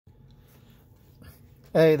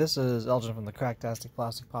Hey, this is Elgin from the Cracktastic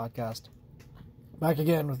Plastic Podcast. Back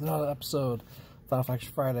again with another episode of Final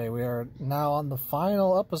Faction Friday. We are now on the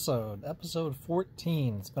final episode, episode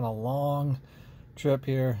 14. It's been a long trip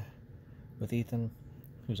here with Ethan,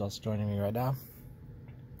 who's also joining me right now.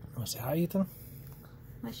 Want to say hi, Ethan?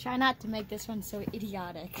 Let's try not to make this one so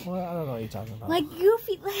idiotic. Well, I don't know what you're talking about. Like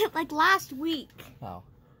goofy, like last week. Oh.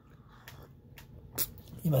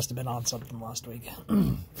 You must have been on something last week.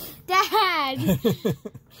 Dad!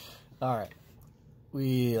 Alright.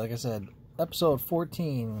 Like I said, episode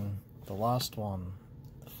 14, the last one,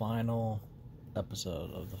 the final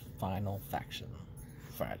episode of the Final Faction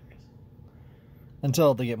Fridays.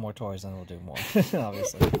 Until they get more toys, then we'll do more,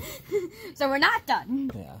 obviously. So we're not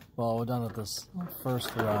done. Yeah. Well, we're done with this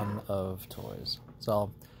first run of toys.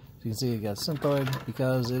 So, as you can see, you got Synthoid,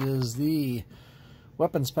 because it is the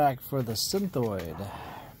weapons pack for the Synthoid.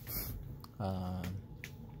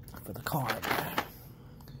 For the card.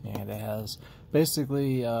 And it has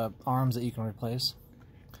basically arms that you can replace.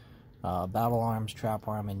 Battle arms, trap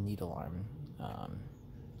arm, and needle arm.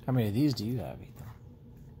 How many of these do you have, Ethan?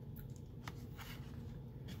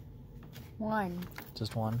 One.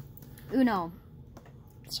 Just one? Uno.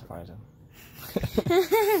 Surprising.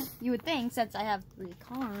 You would think, since I have 3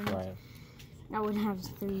 cards, Right. I would have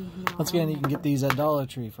 3. No, Once again, you can get these at Dollar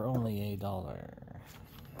Tree for only $1.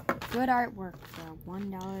 good artwork for a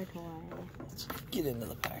 $1 toy. Let's get into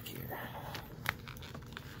the pack here.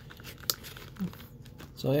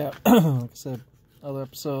 So yeah, like I said, other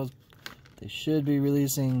episodes, they should be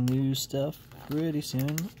releasing new stuff pretty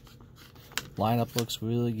soon. Lineup looks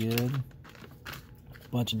really good.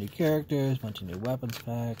 Bunch of new characters, bunch of new weapons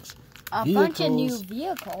packs. A bunch of new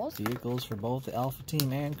vehicles. Vehicles for both the Alpha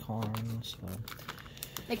Team and Karn. So.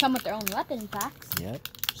 They come with their own weapon packs. Yep.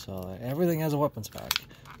 So everything has a weapons pack.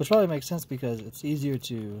 Which probably makes sense because it's easier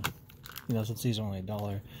to, you know, since these are only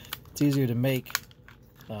 $1, it's easier to make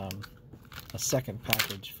a second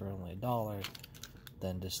package for only $1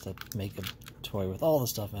 than just to make a toy with all the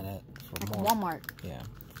stuff in it for like more. Walmart. Yeah,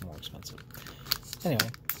 more expensive. Anyway.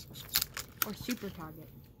 Or Super Target.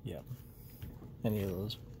 Yep. Any of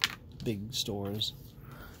those big stores,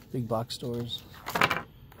 big box stores.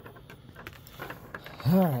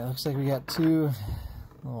 Alright, looks like we got 2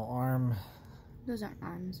 little arm. Those aren't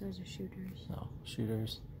arms, those are shooters. No,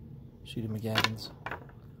 shooters. Shooting McGavins.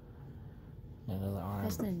 Another arm.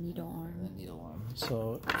 That's the needle arm. The needle arm.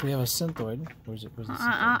 So, we have a Synthoid. Where's it?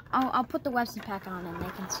 I'll put the weapons pack on and they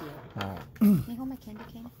can see it. Alright. Can you hold my candy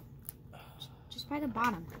cane? Just by the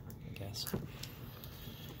bottom. I guess.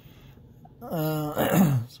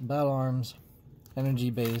 Some battle arms.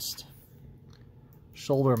 Energy-based.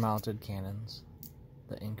 Shoulder-mounted cannons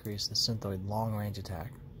that increase the Synthoid long-range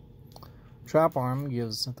attack. Trap arm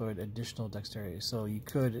gives Synthoid additional dexterity, so you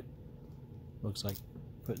could, looks like,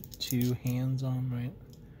 put 2 hands on, right?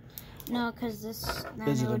 No, because this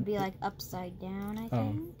it would be like upside down, I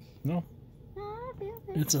think. No. No, that'd be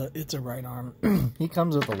okay. It's a right arm. He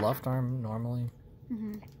comes with a left arm normally,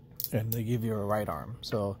 and they give you a right arm.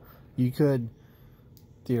 So you could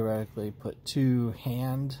theoretically put 2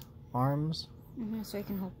 hand arms. So it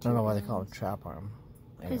can hold 2 I don't know why hands. they call it trap arm.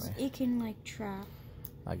 Because Anyway, it can like trap.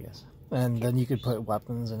 I guess. And then you could put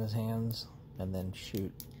weapons in his hands and then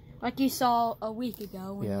shoot. Like you saw a week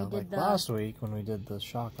ago when we did like last week when we did the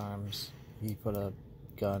shock arms, he put a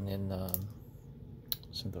gun in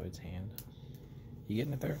Synthoid's hand. You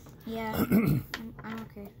getting it there? Yeah. I'm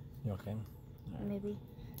okay. You okay? Right. Maybe.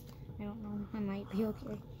 I don't know. I might be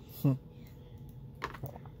okay.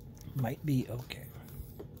 Might be okay.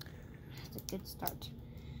 That's a good start.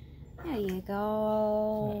 There you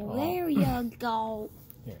go. Right, well, there you go.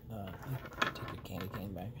 Here, take your candy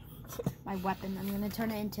cane back. My weapon. I'm going to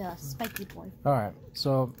turn it into a spiky boy. Alright,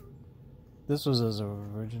 so this was his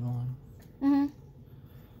original one.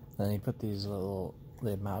 Then he put these little,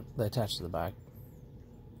 they attach to the back.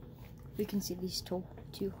 We can see these 2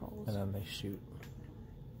 holes. And then they shoot.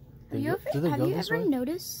 Have you ever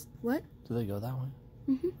noticed what? Do they go that way?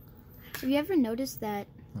 Have you ever noticed that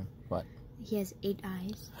What? he has 8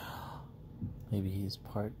 eyes? Maybe he's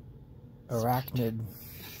part arachnid.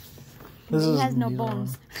 He has no needle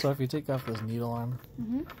bones. arm. So if you take off this needle arm,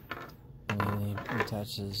 and then he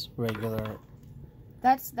attaches regular.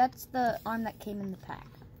 That's the arm that came in the pack.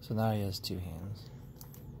 So now he has 2 hands.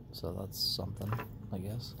 So that's something, I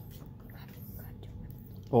guess.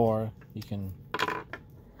 Or you can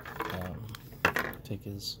take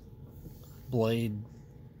his blade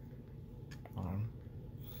arm.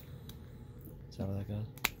 Is that where that goes?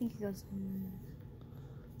 I think it goes.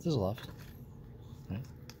 This is left. Right?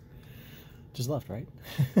 Just left, right?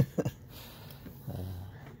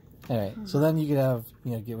 Anyway, so then you could have,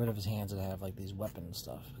 get rid of his hands and have like these weapon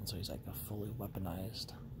stuff, and so he's like a fully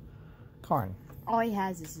weaponized Karn. All he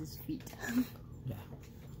has is his feet. Yeah,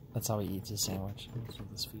 that's how he eats his sandwich. It's with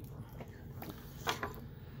his feet.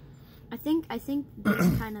 I think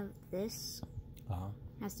this kind of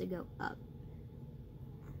has to go up.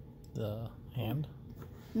 The hand?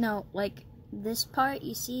 No, like this part.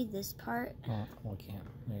 You see this part? Oh, well, I can't.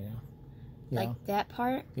 There you go. Yeah. Like that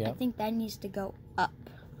part. Yep. I think that needs to go up,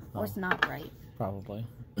 or it's not right. Probably.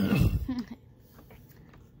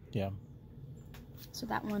 Yeah. So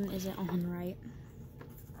that one isn't on right.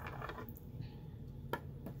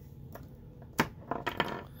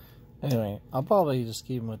 Anyway, I'll probably just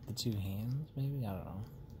keep him with the two hands, maybe? I don't know.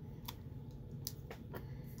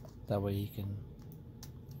 That way he can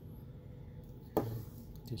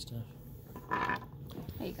do stuff.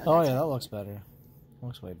 There you go. Oh, yeah, that looks better.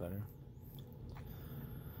 Looks way better.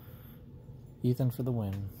 Ethan for the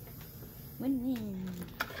win. Win-win.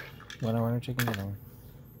 Winner, winner, chicken dinner.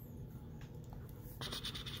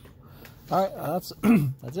 Alright, that's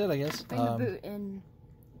that's it, I guess. Bring the boot in.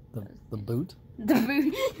 The boot? The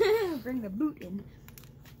boot. Bring the boot in.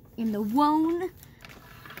 In the wone.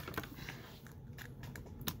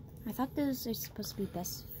 I thought those are supposed to be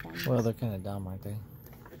best friends. Well, they're kind of dumb, aren't they?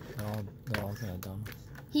 They're all kind of dumb.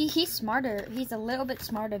 He's smarter. He's a little bit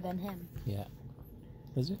smarter than him. Yeah.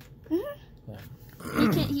 Is he? Mhm. Yeah.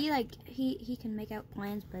 He can make out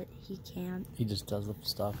plans, but he can't. He just does the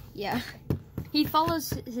stuff. Yeah. He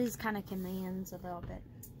follows his kind of commands a little bit.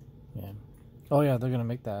 Yeah. Oh yeah, they're gonna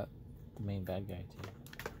make that the main bad guy too.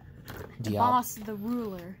 The boss, the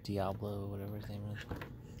ruler. Diablo, whatever his name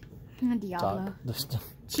is. Diablo.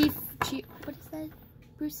 Chief. What is that?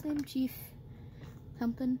 Bruce's name? Chief.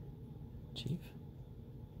 Something. Chief.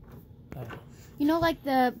 I don't know. You know, like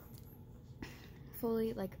the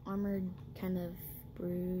fully armored kind of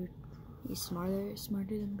brute. He's smarter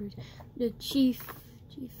than Bruce. The Chief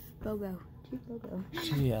Bogo.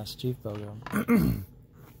 Yes, Chief Bogo. From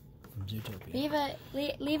Zootopia.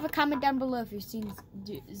 Leave a comment down below if you've seen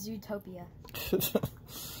Zootopia.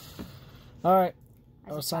 All right,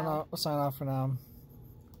 we'll sign off for now.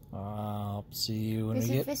 I'll see you when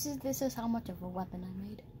this is how much of a weapon I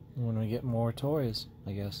made. When we get more toys,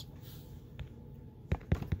 I guess.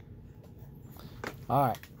 All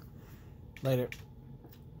right, later.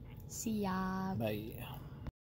 See ya. Bye.